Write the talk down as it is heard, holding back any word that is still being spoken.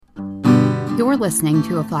You're listening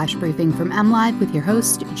to a flash briefing from MLive with your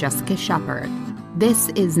host, Jessica Shepard. This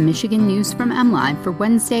is Michigan News from MLive for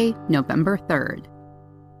Wednesday, November 3rd.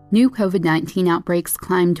 New COVID-19 outbreaks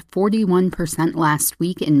climbed 41% last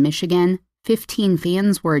week in Michigan. 15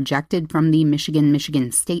 fans were ejected from the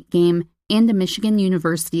Michigan State game, and a Michigan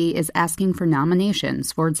university is asking for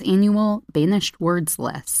nominations for its annual Banished Words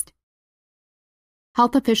list.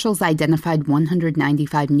 Health officials identified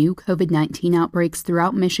 195 new COVID-19 outbreaks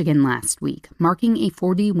throughout Michigan last week, marking a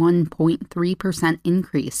 41.3%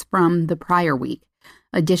 increase from the prior week.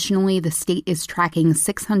 Additionally, the state is tracking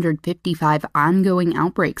 655 ongoing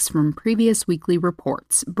outbreaks from previous weekly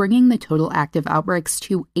reports, bringing the total active outbreaks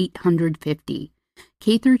to 850.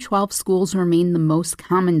 K-12 schools remain the most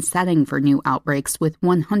common setting for new outbreaks, with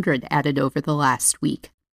 100 added over the last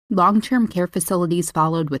week. Long-term care facilities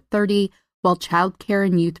followed with 30, while child care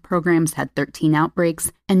and youth programs had 13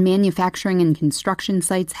 outbreaks, and manufacturing and construction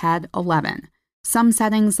sites had 11. Some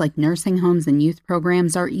settings, like nursing homes and youth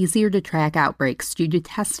programs, are easier to track outbreaks due to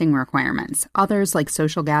testing requirements. Others, like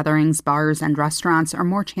social gatherings, bars, and restaurants, are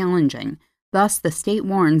more challenging. Thus, the state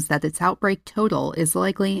warns that its outbreak total is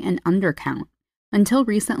likely an undercount. Until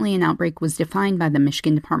recently, an outbreak was defined by the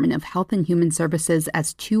Michigan Department of Health and Human Services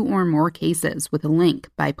as 2 or more cases with a link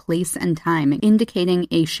by place and time indicating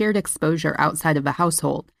a shared exposure outside of a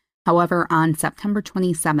household. However, on September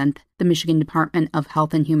 27th, the Michigan Department of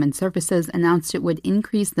Health and Human Services announced it would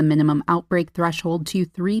increase the minimum outbreak threshold to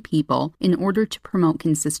 3 people in order to promote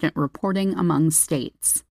consistent reporting among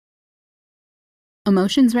states.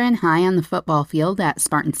 Emotions ran high on the football field at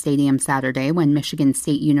Spartan Stadium Saturday when Michigan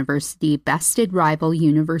State University bested rival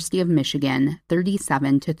University of Michigan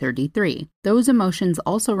 37-33. Those emotions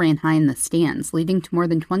also ran high in the stands, leading to more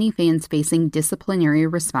than 20 fans facing disciplinary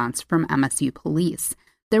response from MSU police.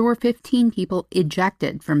 There were 15 people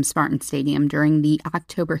ejected from Spartan Stadium during the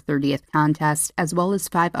October 30th contest, as well as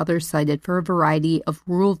 5 others cited for a variety of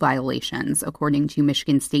rule violations, according to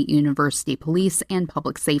Michigan State University Police and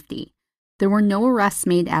Public Safety. There were no arrests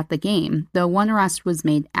made at the game, though one arrest was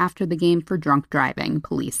made after the game for drunk driving,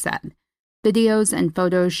 police said. Videos and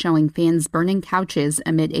photos showing fans burning couches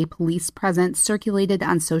amid a police presence circulated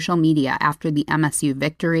on social media after the MSU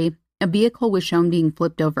victory. A vehicle was shown being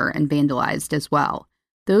flipped over and vandalized as well.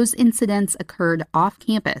 Those incidents occurred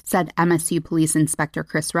off-campus, said MSU Police Inspector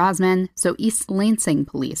Chris Rosman, so East Lansing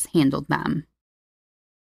Police handled them.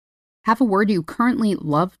 Have a word you currently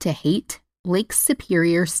love to hate? Lake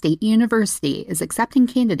Superior State University is accepting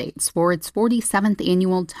candidates for its 47th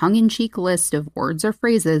annual tongue-in-cheek list of words or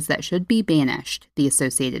phrases that should be banished, the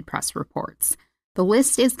Associated Press reports. The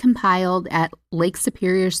list is compiled at Lake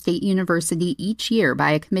Superior State University each year by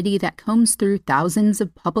a committee that combs through thousands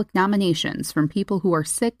of public nominations from people who are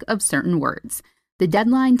sick of certain words. The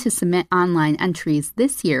deadline to submit online entries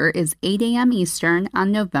this year is 8 a.m. Eastern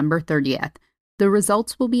on November 30th. The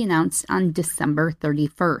results will be announced on December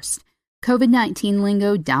 31st. COVID-19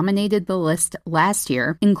 lingo dominated the list last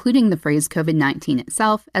year, including the phrase COVID-19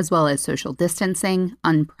 itself, as well as social distancing,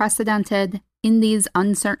 unprecedented, in these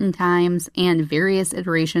uncertain times, and various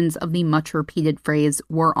iterations of the much-repeated phrase,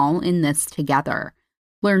 we're all in this together.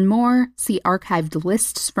 Learn more, see archived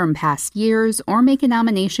lists from past years, or make a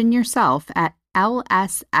nomination yourself at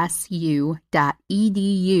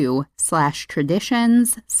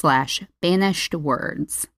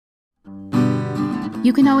lssu.edu/traditions/banishedwords.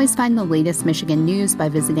 You can always find the latest Michigan news by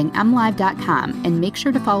visiting mlive.com, and make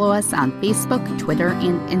sure to follow us on Facebook, Twitter,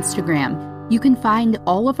 and Instagram. You can find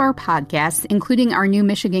all of our podcasts, including our new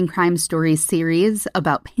Michigan Crime Stories series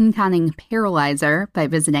about pin-conning Paralyzer, by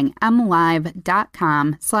visiting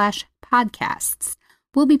mlive.com/podcasts.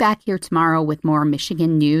 We'll be back here tomorrow with more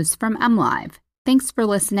Michigan news from MLive. Thanks for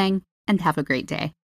listening, and have a great day.